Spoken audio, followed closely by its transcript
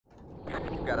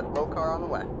We've got a slow car on the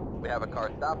left. We have a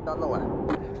car stopped on the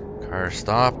left. Car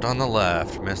stopped on the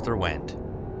left, Mr. Went.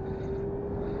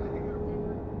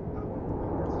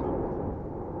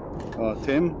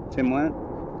 Tim went?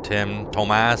 Tim,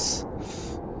 Tomas,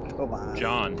 Come on.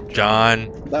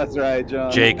 John. That's right,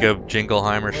 John. Jacob,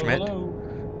 Jingleheimer, Schmidt.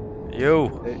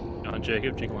 You. Hey. John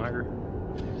Jacob Jingleheimer.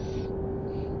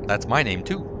 That's my name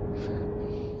too.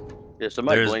 Yeah,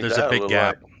 somebody There's a big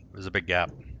gap. There's a big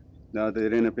gap. No, they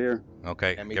didn't appear.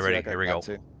 Okay, get ready. Here we go.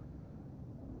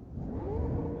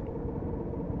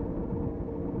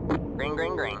 Green,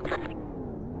 green, green.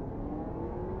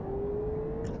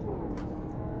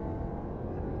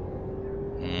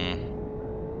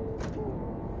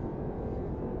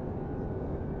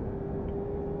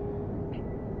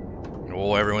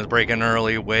 Oh, everyone's braking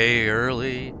early, way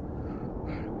early.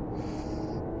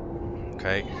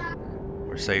 Okay,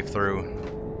 we're safe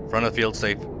through. Front of the field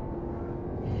safe.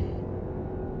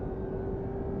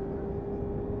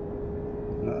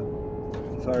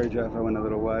 Sorry, Jeff, I went a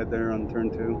little wide there on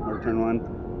turn 2 or turn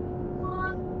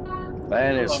 1.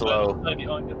 Man, it's slow. Copy.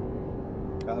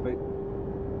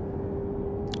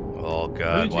 Oh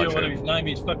God, watch what it. his name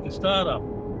is fucking starter.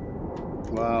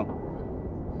 Wow.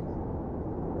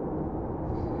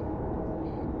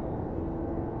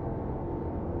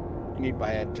 You need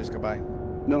by it, just go by.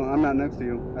 No, I'm not next to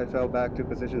you. I fell back 2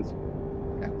 positions.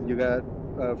 Okay. You got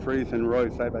Freeze and Roy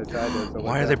side by side there. So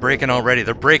Why are they braking already?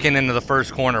 They're braking into the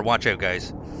first corner. Watch out,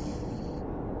 guys.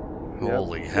 Yep.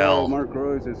 Holy hell. Well, Mark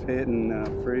Royce is hitting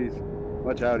Freeze.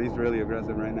 Watch out, he's really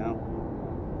aggressive right now.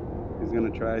 He's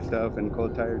gonna try stuff, and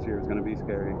cold tires here is gonna be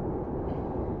scary.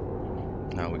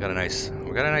 No, we got a nice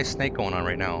snake going on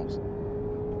right now.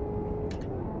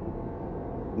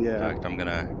 Yeah. In fact, I'm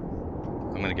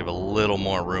gonna give a little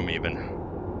more room even,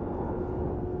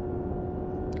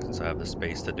 since I have the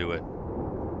space to do it.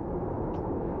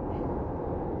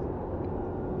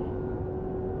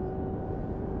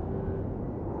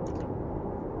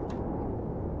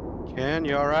 Ken,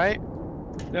 you all right?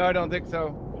 No, I don't think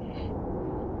so.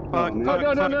 Fuck, Oh, fuck, no,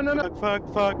 fuck, no, no, no,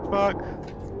 fuck, fuck, fuck, fuck.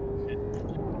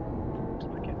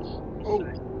 Oh.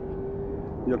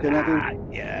 You okay, Matthew?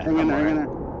 Yeah. Hang in there, hang in there.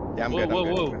 Yeah, I'm Whoa, good. whoa,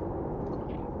 I'm good. whoa.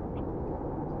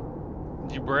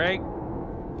 Did you brake?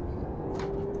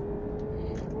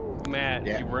 Matt,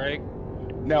 Yeah. did you brake?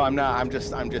 No, I'm not. I'm just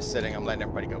sitting. I'm letting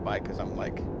everybody go by because I'm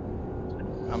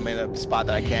in a spot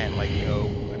that I can't go.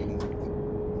 And...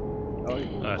 Oh,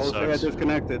 Jose sucks. got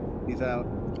disconnected. He's out.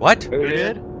 What? Who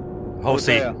did?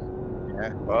 Jose. Yeah.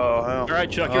 Oh, hell. All right,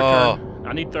 Chuck, your Oh. turn.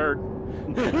 I need third.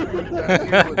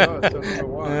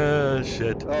 Oh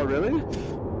shit. Oh, really?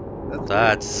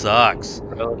 That sucks.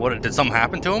 What? Did something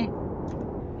happen to him?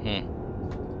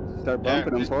 Start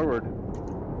bumping him forward.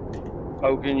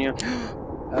 Poking you.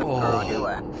 That's Oh. On your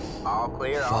left. All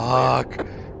clear, all Fuck.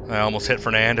 I almost hit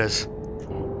Fernandez.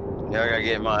 Yeah, I gotta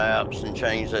get my apps and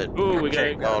change that. Ooh, we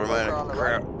got clear. automatic On the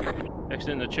crap. right. Exit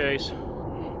in the chase.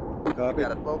 Copy. We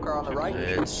got a slow car on the right.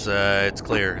 It's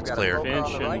clear. It's Got a clear. slow car on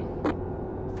Finch the right.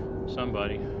 and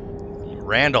somebody.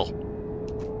 Randall.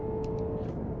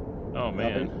 Oh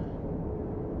man.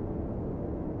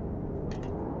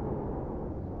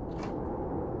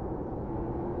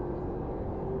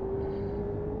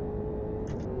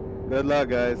 Good luck,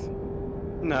 guys.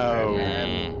 No.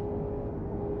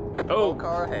 Slow Oh,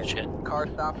 car ahead. shit. Car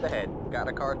stopped ahead. Got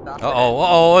a car stopped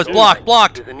Uh-oh, it's blocked,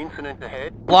 blocked. There's an incident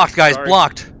ahead. Blocked, guys, Sorry.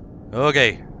 blocked.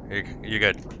 Okay, you're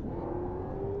good.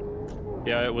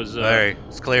 Yeah, it was Alright,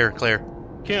 it's clear.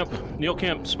 Kemp. Neil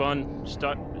Kemp spun,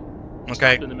 stuck. Okay.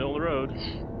 Stopped in the middle of the road.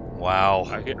 Wow.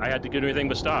 I had to do anything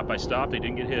but stop. I stopped. He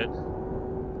didn't get hit.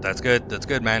 That's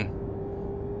good, man.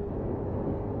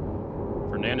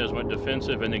 Fernandez went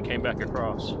defensive and then came back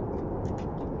across.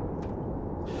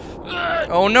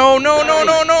 Oh no.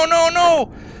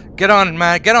 Get on it,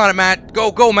 Matt. Get on it, Matt.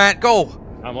 Go, Matt, go.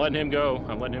 I'm letting him go.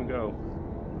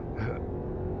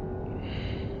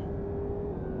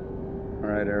 All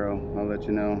right, Arrow. I'll let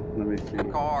you know. Let me see.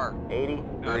 Car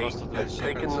 83 has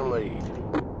taken the lead.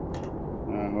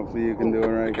 Hopefully you can do it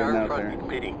right Car getting in out front there. is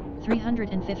pitting.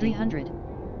 350, 300,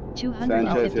 200,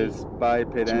 Sanchez is by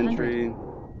pit 200. entry.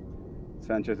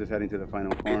 Sanchez is heading to the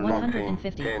final corner.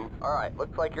 150, 10. All right,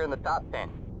 looks like you're in the top 10.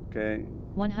 Okay.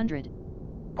 100,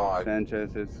 5,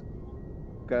 Sanchez is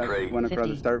Three. went across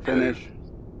the 50. start finish.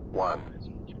 1.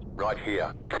 Right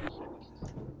here.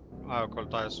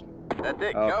 That's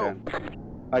it, Okay. go.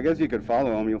 I guess you could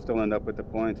follow him. You'll still end up with the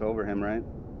points over him, right?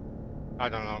 I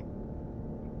don't know.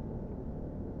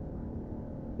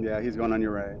 Yeah, he's going on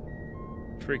your right.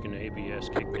 Freaking ABS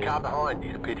kicked The in. car behind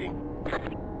is pitting.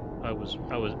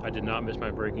 I did not miss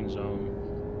my braking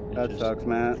zone. It That just- sucks,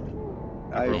 Matt.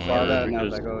 I broke saw my that and I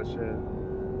was because- like, oh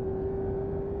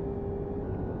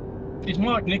shit. Is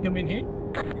Mike Nickham in here?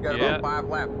 You got Yeah. about 5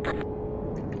 left.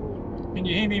 Can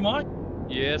you hear me, Mike?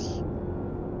 Yes.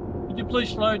 Could you please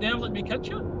slow down? Let me catch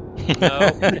you.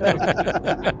 No.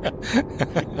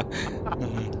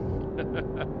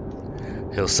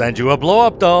 He'll send you a blow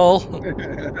up doll.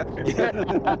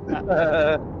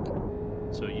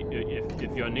 So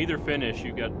if you neither finish,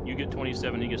 you get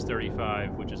 27, he gets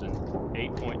 35, which is an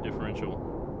 8-point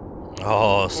differential.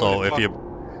 Oh, so if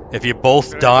you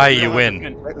both die, you don't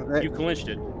have to win. fin- You clinched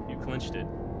it. You clinched it.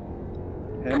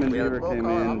 Him and We have a Beaver smoke came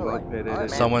on in, the right. both pitted All right, it. man,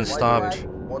 Someone white stopped. flag,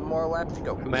 1 more left to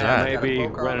go. that? Man may Got a be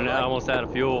smoke on running the out, right. almost out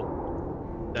of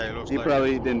fuel. Yeah, it looks He like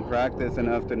probably didn't practice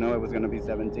enough to know it was going to be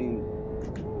 17.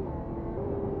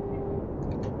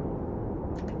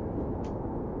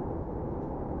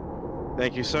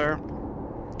 Thank you, sir.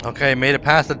 Okay, made it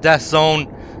past the death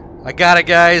zone. I got it,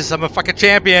 guys. I'm a fucking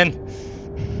champion.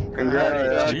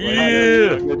 Congrats.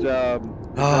 Yeah. Good job.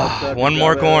 Good Ah, job, Chuck. one Good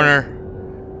more job, corner.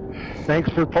 Thanks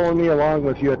for pulling me along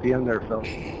with you at the end there, Phil.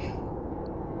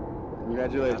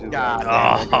 Congratulations. God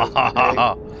guys.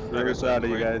 Oh, Really proud of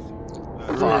you guys.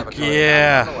 fuck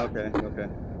yeah. Okay, okay.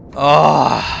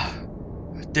 Oh,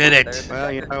 did it.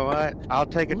 Well, you know what? I'll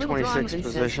take a Little Ron 26th says,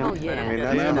 position. "Oh, yeah." I mean,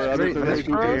 Remember, that's others great. are That's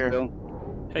racing great. too, Bill.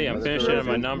 Hey, I'm That's finishing at my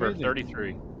amazing. number,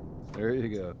 33. There you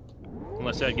go.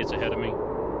 Unless Ed gets ahead of me. No,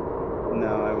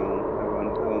 I won't. I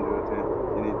won't do it to you.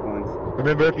 You need points.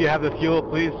 Remember, if you have the fuel,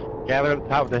 please gather at the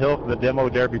top of the hill for the demo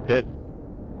derby pit.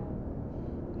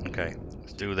 Okay,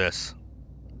 let's do this.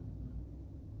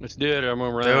 Let's do it. I'm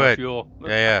gonna run Do out it. of fuel.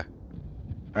 Yeah,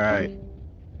 All right.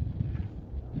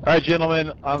 All right,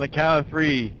 gentlemen, on the count of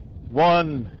 3.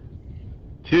 1,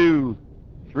 2,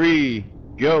 3,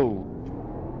 go.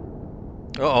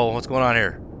 yeah. Uh-oh, what's going on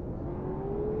here?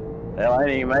 Hell, I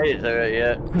ain't even made it to it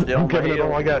yet. Still I'm on the giving it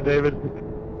all I hill. got, David.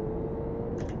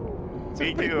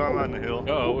 Me too. I'm on the hill.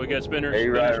 Oh, we got spinners. Hey,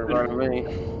 right in Spinner, front of me.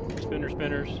 spinner,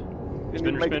 spinners. Can you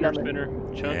Spinner, make it spinner, down there? spinner.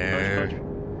 Chunk, Yeah. punch, punch.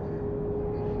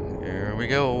 Here we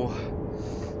go.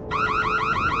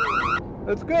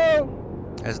 Let's go!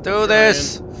 Let's do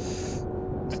this. I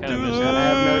kind of I missed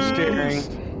have no it. steering.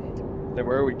 Then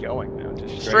where are we going now?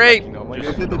 Just Straight. like you normally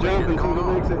Just do? hit the jump and see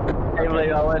who makes it. Can't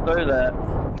believe I went through that.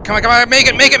 Come on, come on, make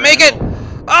it, make it, make it!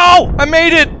 Oh, I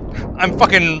made it! I'm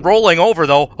fucking rolling over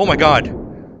though. Oh my god.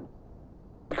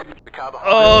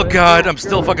 Oh god, I'm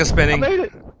still fucking I spinning. made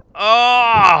it.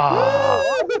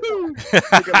 Oh! Woo!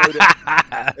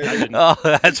 Oh,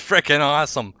 that's freaking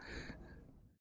awesome.